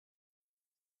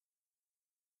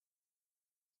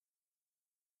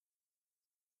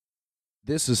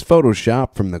This is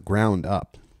Photoshop from the ground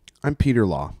up. I'm Peter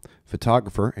Law,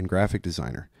 photographer and graphic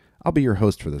designer. I'll be your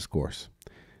host for this course.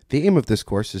 The aim of this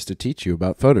course is to teach you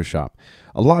about Photoshop.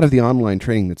 A lot of the online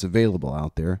training that's available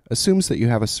out there assumes that you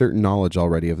have a certain knowledge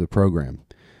already of the program.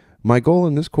 My goal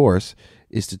in this course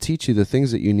is to teach you the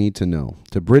things that you need to know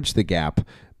to bridge the gap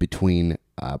between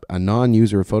a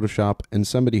non-user of Photoshop and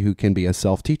somebody who can be a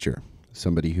self-teacher,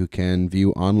 somebody who can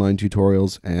view online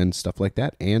tutorials and stuff like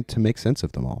that, and to make sense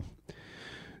of them all.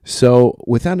 So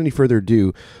without any further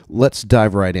ado, let's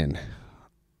dive right in.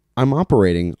 I'm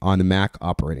operating on the Mac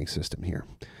operating system here.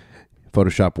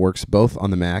 Photoshop works both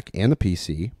on the Mac and the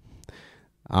PC,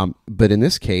 but in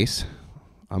this case,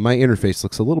 my interface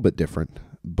looks a little bit different,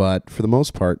 but for the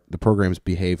most part, the programs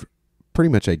behave pretty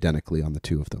much identically on the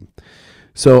two of them.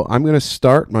 So I'm going to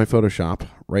start my Photoshop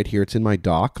right here. It's in my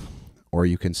dock, or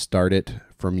you can start it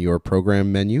from your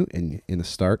program menu in the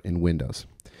Start in Windows.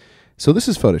 So this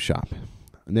is Photoshop.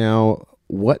 Now,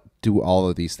 what do all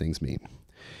of these things mean?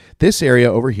 This area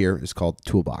over here is called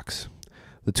Toolbox.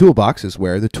 The Toolbox is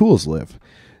where the tools live.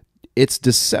 It's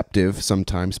deceptive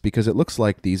sometimes because it looks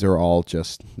like these are all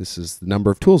just, this is the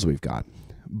number of tools we've got.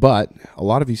 But a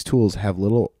lot of these tools have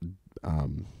little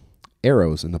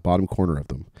arrows in the bottom corner of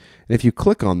them. And if you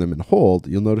click on them and hold,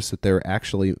 you'll notice that there are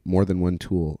actually more than one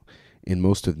tool in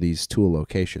most of these tool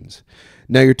locations.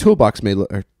 Now, your toolbox may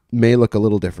look a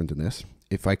little different than this.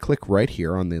 If I click right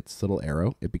here on this little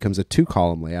arrow, it becomes a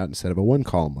 2-column layout instead of a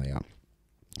 1-column layout.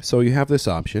 So you have this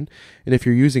option, and if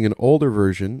you're using an older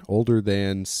version, older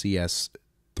than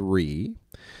CS3,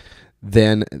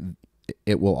 then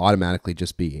it will automatically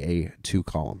just be a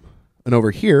 2-column. And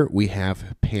over here, we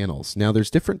have panels. Now,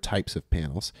 there's different types of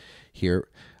panels here.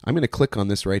 I'm going to click on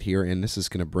this right here, and this is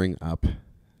going to bring up,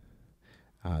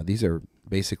 these are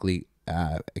basically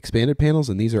expanded panels,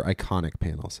 and these are iconic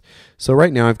panels. So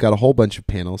right now, I've got a whole bunch of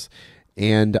panels,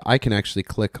 and I can actually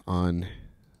click on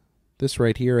this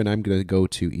right here, and I'm going to go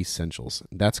to Essentials.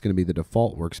 That's going to be the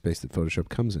default workspace that Photoshop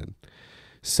comes in.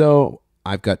 So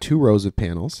I've got 2 rows of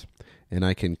panels, and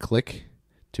I can click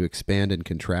to expand and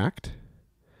contract,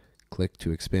 click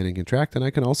to expand and contract, and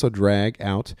I can also drag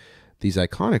out these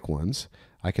iconic ones.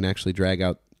 I can actually drag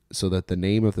out so that the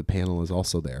name of the panel is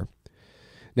also there.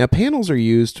 Now, panels are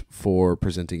used for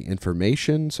presenting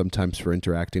information, sometimes for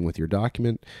interacting with your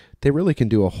document. They really can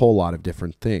do a whole lot of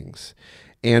different things.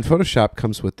 And Photoshop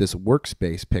comes with this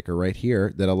workspace picker right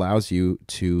here that allows you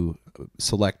to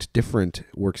select different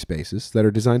workspaces that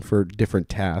are designed for different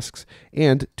tasks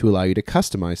and to allow you to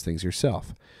customize things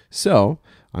yourself. So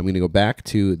I'm going to go back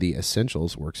to the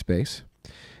Essentials workspace.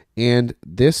 And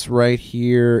this right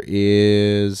here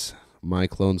is my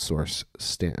clone source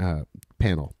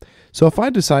panel. So if I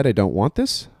decide I don't want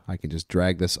this, I can just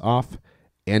drag this off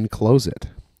and close it.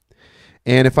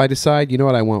 And if I decide, you know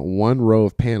what, I want one row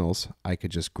of panels, I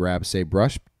could just grab, say,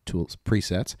 Brush Tools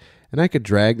presets, and I could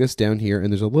drag this down here,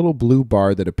 and there's a little blue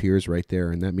bar that appears right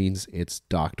there, and that means it's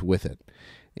docked with it.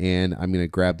 And I'm going to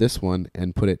grab this one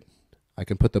and put it, I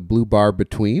can put the blue bar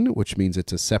between, which means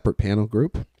it's a separate panel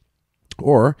group,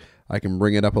 or I can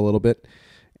bring it up a little bit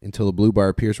until the blue bar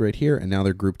appears right here, and now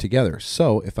they're grouped together.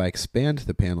 So if I expand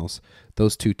the panels,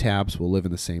 those 2 tabs will live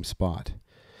in the same spot.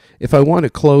 If I want to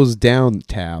close down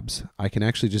tabs, I can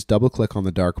actually just double-click on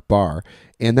the dark bar,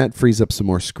 and that frees up some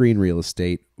more screen real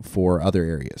estate for other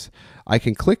areas. I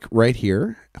can click right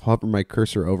here, hover my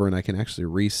cursor over, and I can actually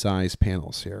resize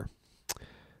panels here.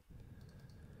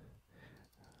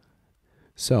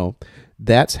 So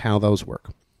that's how those work.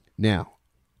 Now,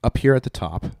 up here at the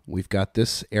top, we've got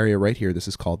this area right here. This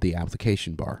is called the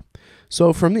application bar.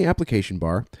 So from the application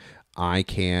bar, I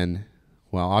can,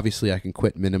 well, obviously I can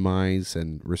quit, minimize,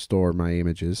 and restore my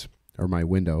images or my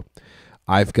window.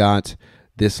 I've got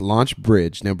this Launch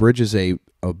Bridge. Now, Bridge is a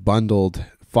bundled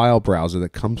file browser that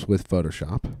comes with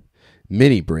Photoshop.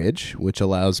 Mini Bridge, which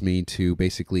allows me to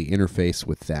basically interface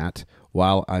with that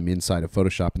while I'm inside of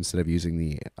Photoshop instead of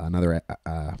using another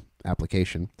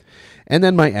application. And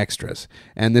then my extras,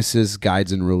 and this is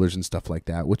guides and rulers and stuff like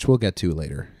that, which we'll get to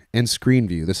later. And Screen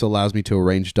View, this allows me to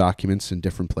arrange documents in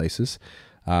different places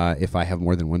if I have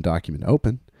more than one document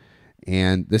open.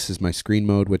 And this is my screen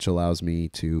mode, which allows me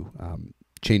to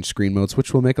change screen modes,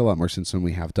 which will make a lot more sense when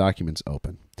we have documents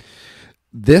open.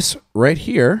 This right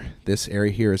here, this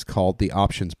area here, is called the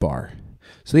options bar.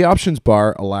 So the options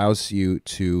bar allows you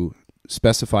to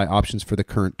specify options for the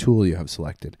current tool you have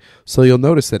selected. So you'll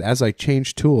notice that as I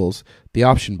change tools, the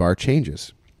option bar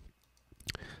changes.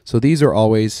 So these are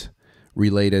always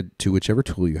related to whichever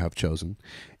tool you have chosen.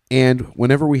 And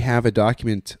whenever we have a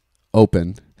document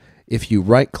open, if you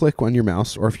right-click on your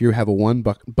mouse, or if you have a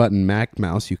one-button Mac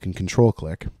mouse, you can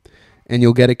control-click. and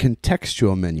you'll get a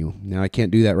contextual menu. Now I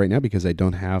can't do that right now because I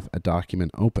don't have a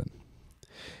document open.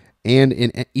 And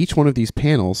in each one of these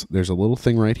panels, there's a little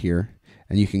thing right here,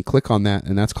 and you can click on that,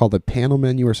 and that's called a panel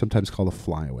menu, or sometimes called a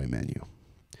flyaway menu.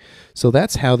 So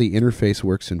that's how the interface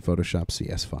works in Photoshop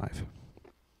CS5.